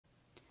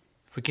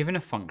If we're given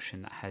a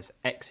function that has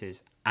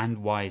x's and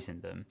y's in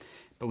them,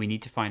 but we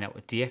need to find out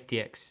what df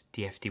dx,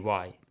 df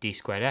dy, d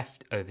squared f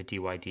over dy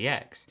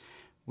dx,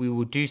 we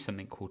will do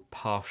something called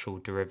partial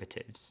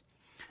derivatives.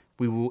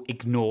 We will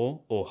ignore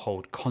or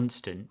hold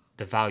constant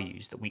the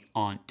values that we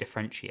aren't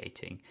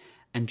differentiating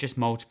and just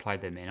multiply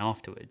them in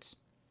afterwards.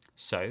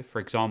 So,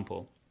 for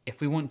example, if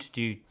we want to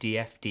do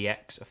df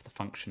dx of the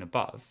function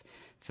above,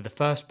 for the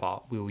first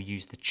part, we will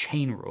use the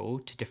chain rule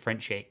to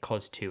differentiate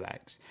cos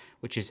 2x,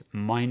 which is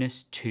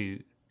minus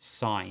 2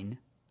 sine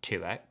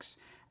 2x,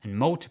 and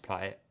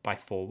multiply it by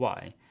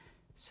 4y.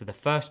 So the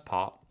first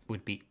part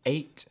would be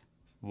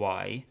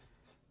 8y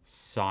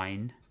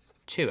sine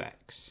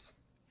 2x.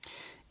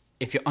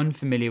 If you're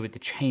unfamiliar with the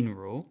chain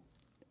rule,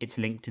 it's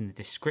linked in the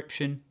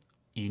description.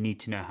 You need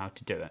to know how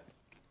to do it.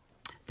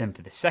 Then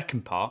for the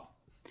second part,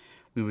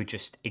 we would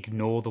just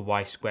ignore the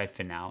y squared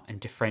for now and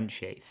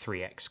differentiate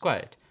 3x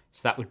squared.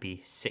 So that would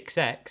be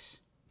 6x,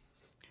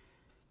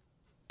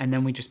 and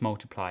then we just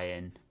multiply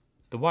in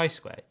the y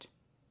squared.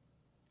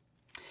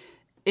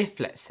 If,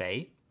 let's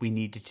say, we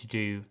needed to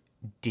do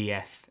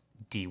df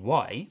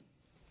dy,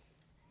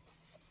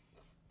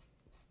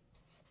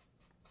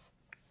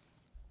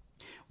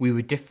 we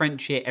would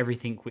differentiate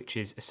everything which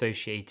is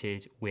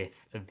associated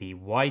with the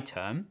y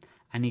term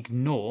and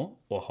ignore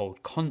or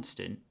hold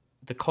constant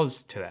the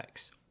cos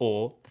 2x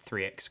or the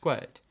 3x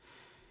squared.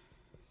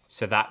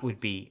 So that would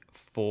be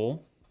 4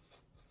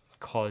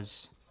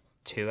 cos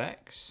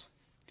 2x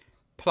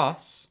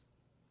plus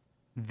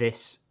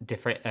this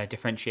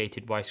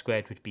differentiated y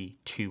squared would be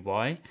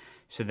 2y.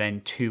 So then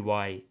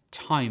 2y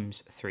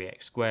times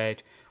 3x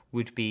squared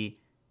would be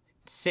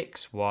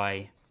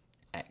 6y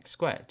x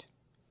squared.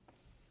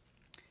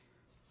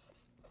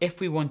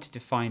 If we wanted to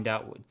find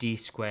out what d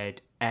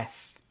squared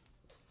f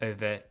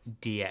over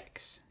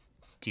dx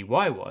dy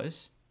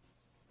was,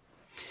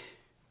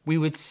 we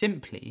would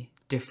simply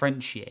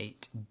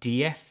differentiate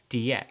df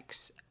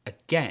dx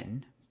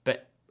again,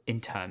 but in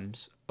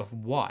terms of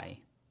y.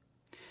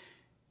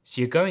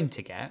 So you're going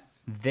to get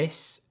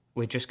this,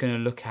 we're just going to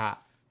look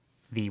at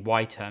the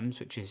y terms,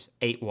 which is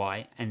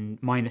 8y and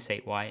minus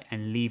 8y,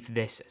 and leave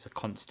this as a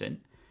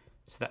constant.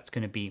 So that's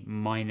going to be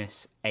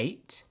minus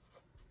 8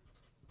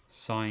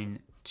 sine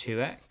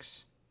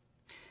 2x.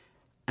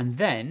 And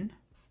then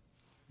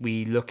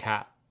we look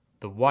at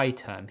the y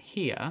term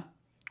here,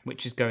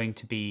 which is going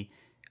to be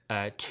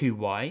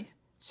 2y.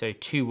 So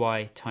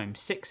 2y times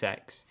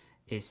 6x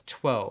is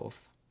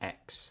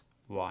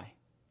 12xy.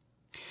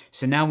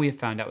 So now we have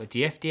found out what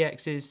df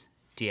dx is,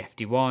 df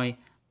dy,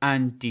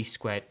 and d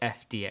squared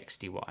f dx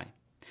dy.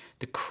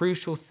 The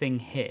crucial thing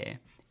here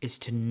is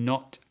to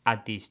not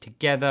add these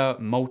together,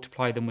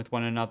 multiply them with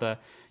one another.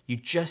 You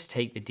just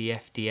take the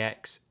df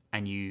dx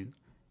and you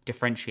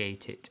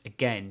differentiate it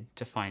again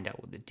to find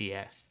out what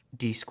the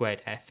d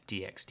squared f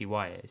dx dy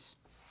is.